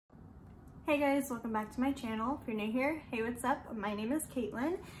Hey guys, welcome back to my channel. If you're new here, hey, what's up? My name is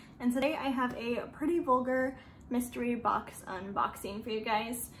Caitlin, and today I have a pretty vulgar mystery box unboxing for you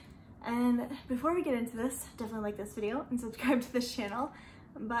guys. And before we get into this, definitely like this video and subscribe to this channel,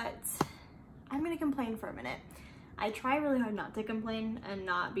 but I'm gonna complain for a minute. I try really hard not to complain and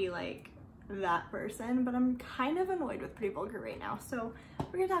not be like that person, but I'm kind of annoyed with Pretty Vulgar right now, so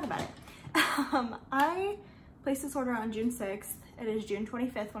we're gonna talk about it. I placed this order on June 6th. It is June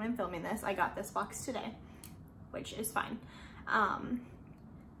 25th when I'm filming this. I got this box today, which is fine.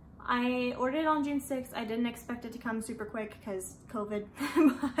 I ordered it on June 6th. I didn't expect it to come super quick because COVID,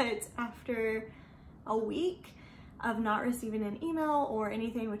 but after a week of not receiving an email or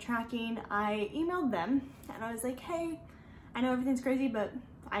anything with tracking, I emailed them and I was like, hey, I know everything's crazy, but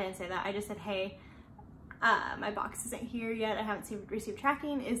I didn't say that. I just said, hey, my box isn't here yet. I haven't received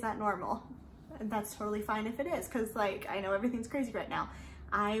tracking. Is that normal? And that's totally fine if it is, because like I know everything's crazy right now.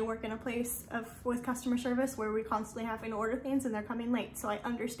 I work in a place with customer service where we constantly having to order things and they're coming late, so I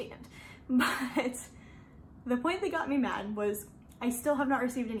understand. But the point that got me mad was I still have not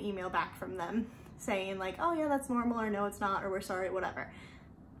received an email back from them saying like, oh yeah, that's normal, or no, it's not, or we're sorry, whatever.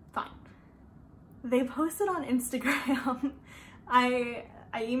 Fine. They posted on Instagram. I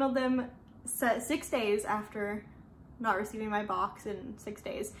emailed them 6 days after not receiving my box in 6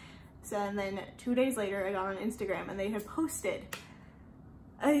 days. So, and then 2 days later, I got on Instagram and they had posted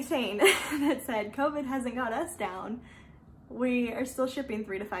a thing that said, COVID hasn't got us down. We are still shipping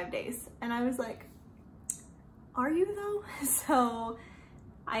 3 to 5 days. And I was like, are you though? So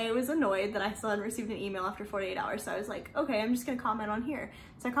I was annoyed that I still hadn't received an email after 48 hours. So I was like, okay, I'm just gonna comment on here.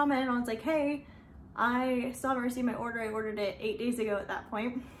 So I commented and I was like, hey, I still haven't received my order. I ordered it 8 days ago at that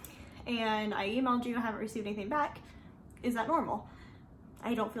point. And I emailed you, I haven't received anything back. Is that normal?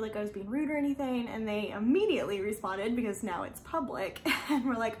 I don't feel like I was being rude or anything, and they immediately responded because now it's public and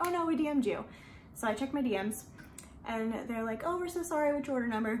we're like, oh no, we DM'd you. So I checked my DMs and they're like, oh, we're so sorry, what's your order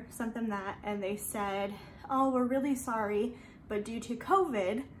number? Sent them that and they said, oh, we're really sorry, but due to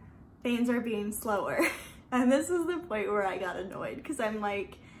COVID, things are being slower. And this is the point where I got annoyed because I'm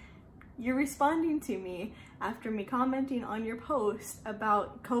like, you're responding to me after me commenting on your post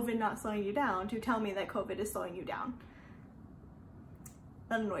about COVID not slowing you down to tell me that COVID is slowing you down.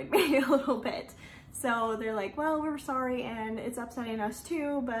 That annoyed me a little bit. So they're like, well, we're sorry and it's upsetting us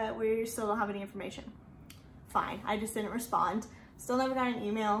too, but we still don't have any information. Fine, I just didn't respond. Still never got an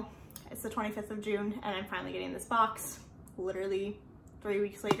email. It's the 25th of June and I'm finally getting this box, literally 3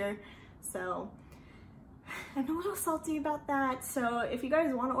 weeks later. So I'm a little salty about that. So if you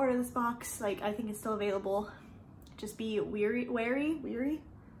guys want to order this box, like I think it's still available. Just be wary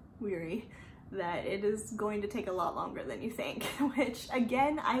that it is going to take a lot longer than you think, which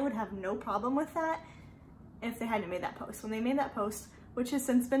again, I would have no problem with that if they hadn't made that post. When they made that post, which has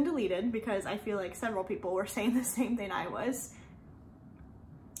since been deleted because I feel like several people were saying the same thing I was,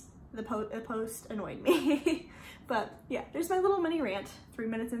 the post annoyed me. But yeah, there's my little mini rant 3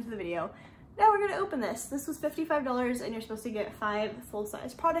 minutes into the video. Now we're gonna open this. This was $55 and you're supposed to get 5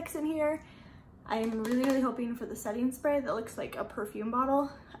 full-size products in here. I'm really hoping for the setting spray that looks like a perfume bottle.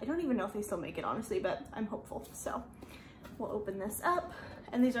 I don't even know if they still make it, honestly, but I'm hopeful. So we'll open this up,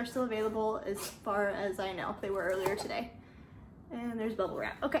 and these are still available as far as I know. They were earlier today. And there's bubble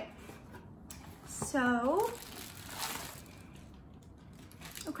wrap. Okay. So,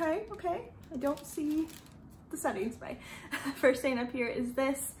 okay. I don't see the setting spray. First thing up here is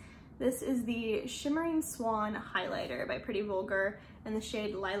this. This is the Shimmering Swan Highlighter by Pretty Vulgar in the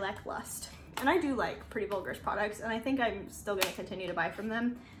shade Lilac Lust. And I do like Pretty Vulgar's products, and I think I'm still gonna continue to buy from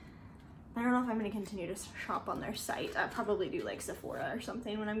them. I don't know if I'm gonna continue to shop on their site. I probably do like Sephora or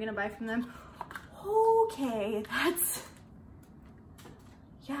something when I'm gonna buy from them. Okay, that's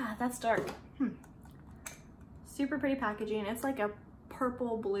dark. Super pretty packaging. It's like a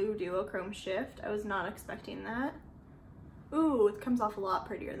purple blue duochrome shift. I was not expecting that. Ooh, it comes off a lot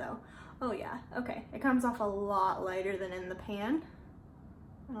prettier though. Oh yeah, okay. It comes off a lot lighter than in the pan.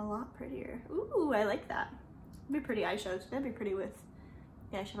 And a lot prettier. Ooh, I like that. It'd be pretty eyeshadow. That'd be pretty with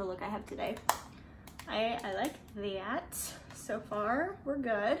the eyeshadow look I have today. I like that. So far, we're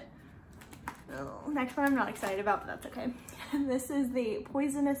good. Oh, next one I'm not excited about, but that's okay. This is the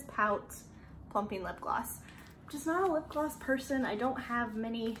Poisonous Pout Plumping Lip Gloss. I'm just not a lip gloss person. I don't have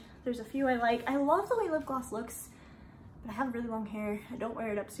many. There's a few I like. I love the way lip gloss looks, but I have really long hair. I don't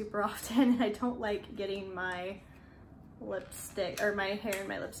wear it up super often, and I don't like getting my lipstick or my hair in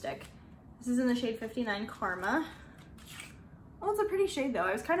my lipstick. This is in the shade 59 Karma. Well, it's a pretty shade though.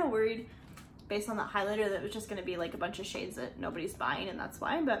 I was kind of worried based on that highlighter that it was just going to be like a bunch of shades that nobody's buying, and that's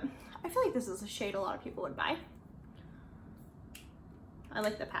why, but I feel like this is a shade a lot of people would buy. I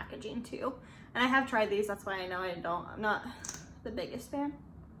like the packaging too. And I have tried these, that's why I know I'm not the biggest fan.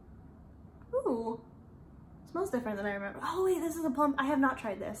 Ooh, smells different than I remember. Oh wait, this is a plum. I have not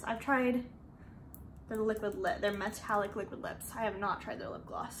tried this. I've tried their liquid lip, their metallic liquid lips. I have not tried their lip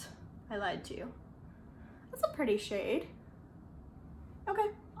gloss. I lied to you. That's a pretty shade. Okay,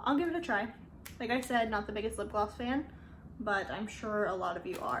 I'll give it a try. Like I said, not the biggest lip gloss fan, but I'm sure a lot of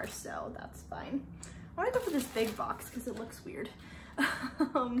you are, so that's fine. I want to go for this big box because it looks weird.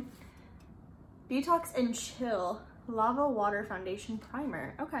 Detox and Chill Lava Water Foundation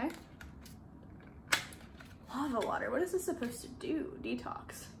Primer. Okay. Lava water. What is this supposed to do?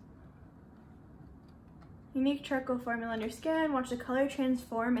 Detox. Unique charcoal formula on your skin. Watch the color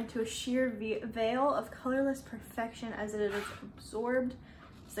transform into a sheer veil of colorless perfection as it is absorbed.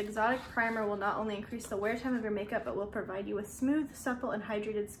 This exotic primer will not only increase the wear time of your makeup, but will provide you with smooth, supple, and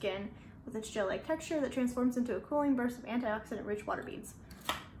hydrated skin with its gel-like texture that transforms into a cooling burst of antioxidant-rich water beads.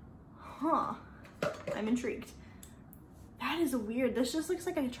 Huh. I'm intrigued. That is weird. This just looks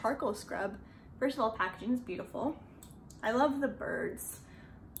like a charcoal scrub. First of all, packaging is beautiful. I love the birds.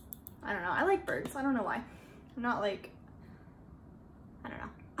 I don't know. I like birds. I don't know why. I'm not like, I don't know.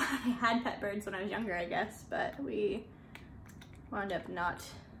 I had pet birds when I was younger, I guess, but we wound up not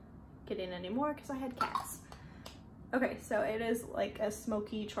getting any more because I had cats. Okay, so it is like a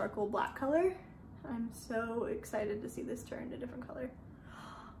smoky charcoal black color. I'm so excited to see this turn to a different color.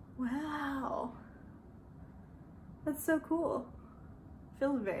 Wow. That's so cool.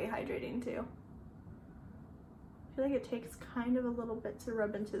 Feels very hydrating too. I feel like it takes kind of a little bit to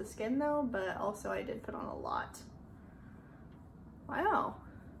rub into the skin though, but also I did put on a lot. Wow.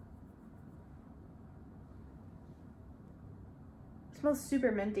 It smells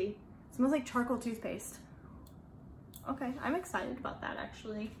super minty. It smells like charcoal toothpaste. Okay, I'm excited about that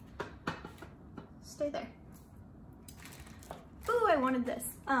actually. Stay there. Ooh, I wanted this.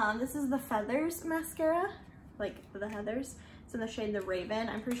 This is the Feathers mascara, like the Heathers. It's in the shade The Raven.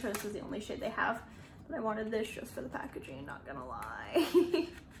 I'm pretty sure this is the only shade they have. But I wanted this just for the packaging, not gonna lie.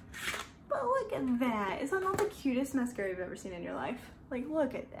 But look at that. Is that not the cutest mascara you've ever seen in your life? Like,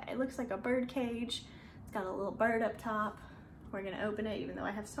 look at that. It looks like a bird cage. It's got a little bird up top. We're gonna open it, even though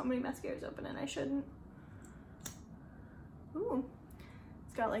I have so many mascaras open and I shouldn't. Ooh.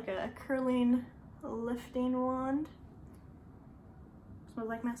 It's got like a curling lifting wand. Smells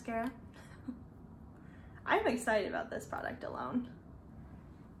like mascara. I'm excited about this product alone.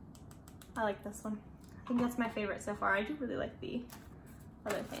 I like this one. I think that's my favorite so far. I do really like the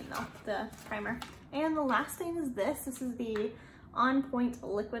other thing though, the primer. And the last thing is this. This is the On Point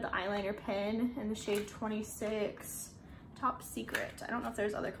Liquid Eyeliner Pen in the shade 26 Top Secret. I don't know if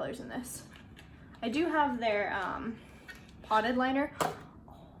there's other colors in this. I do have their potted liner. Oh,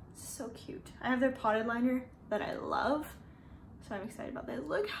 so cute. I have their potted liner that I love. So I'm excited about this.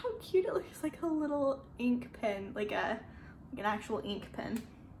 Look how cute it looks, like a little ink pen, like an actual ink pen.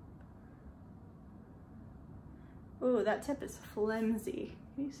 Ooh, that tip is flimsy.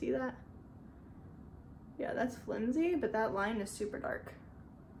 Can you see that? Yeah, that's flimsy, but that line is super dark.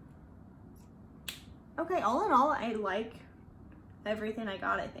 Okay, all in all, I like everything I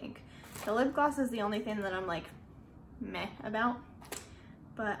got, I think. The lip gloss is the only thing that I'm like, meh about.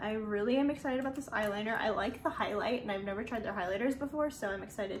 But I really am excited about this eyeliner. I like the highlight, and I've never tried their highlighters before, so I'm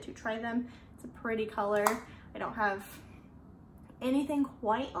excited to try them. It's a pretty color. I don't have anything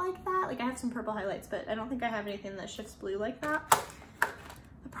quite like that. Like, I have some purple highlights, but I don't think I have anything that shifts blue like that.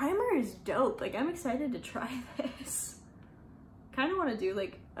 The primer is dope. Like, I'm excited to try this. Kind of want to do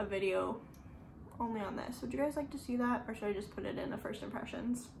like a video only on this. Would you guys like to see that, or should I just put it in the first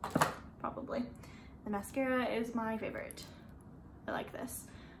impressions? Probably. The mascara is my favorite. I like this.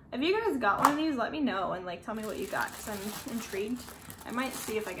 If you guys got one of these, let me know and like tell me what you got, because I'm intrigued. I might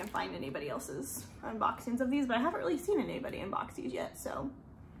see if I can find anybody else's unboxings of these, but I haven't really seen anybody unbox these yet, so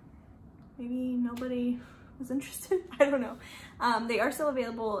maybe nobody was interested. I don't know. They are still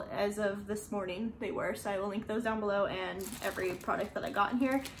available as of this morning. They were, so I will link those down below and every product that I got in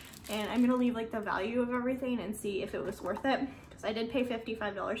here. And I'm gonna leave like the value of everything and see if it was worth it, because I did pay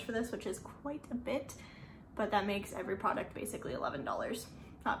 $55 for this, which is quite a bit, but that makes every product basically $11.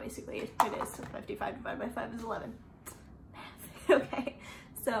 Not basically, it is. 55 divided by 5 is 11. Okay,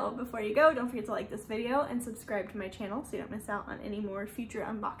 so before you go, don't forget to like this video and subscribe to my channel so you don't miss out on any more future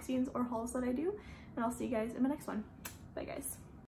unboxings or hauls that I do. And I'll see you guys in my next one. Bye guys.